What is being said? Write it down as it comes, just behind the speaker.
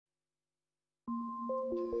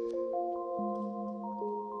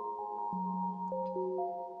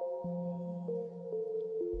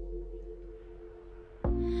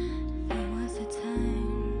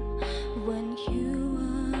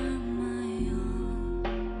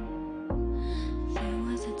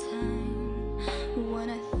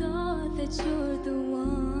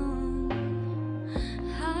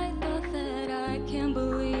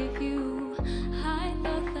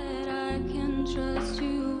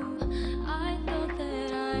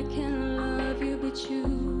I can love you, but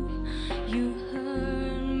you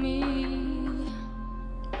hurt me.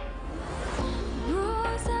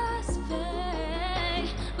 Bruises fade,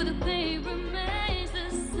 but the pain remains the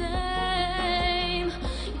same.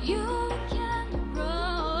 You can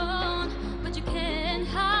run, but you can't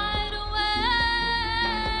hide away.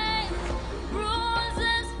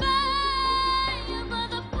 Bruises fade, but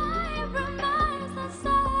the pain remains the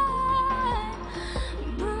same.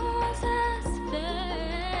 Bruises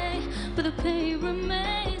fade, but the pain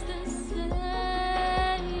remains the same.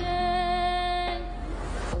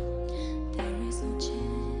 There is no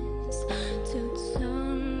chance to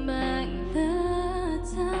turn back the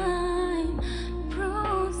time.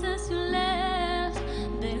 Bruises you left,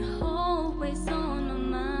 they're always on my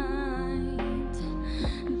mind.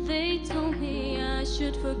 They told me I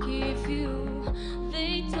should forgive you.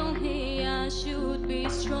 They told me I should be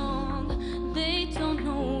strong. They don't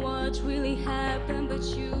know what really happened, but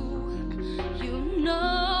you know.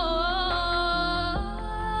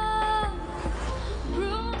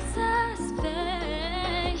 Bruises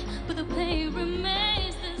fade, but the pain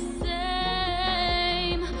remains the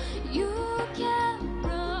same. You can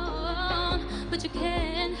run, but you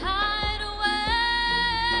can't hide away.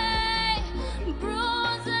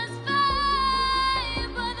 Bruises fade,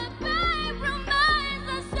 but the pain remains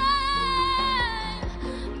the same.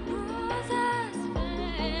 Bruises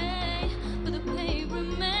fade, but the pain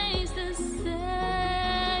remains the same.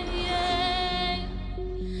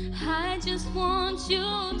 I just want you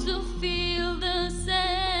to feel the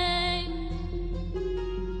same.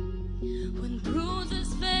 When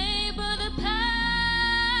bruises fade, but the pain.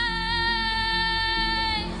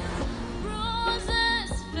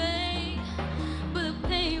 Bruises fade, but the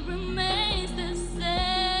pain remains the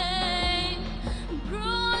same.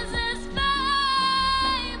 Bruises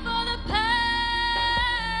fade, but the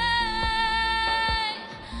pain.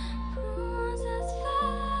 Bruises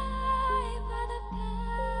fade, but the pain.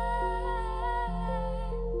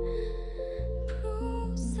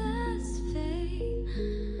 Bruises fade,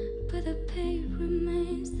 but the pain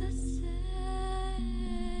remains the same.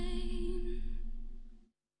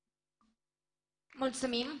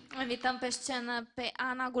 Mulțumim! Invităm pe scenă pe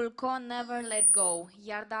Ana Gulco, Never Let Go.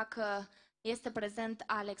 Iar dacă este prezent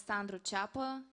Alexandru Ceapă,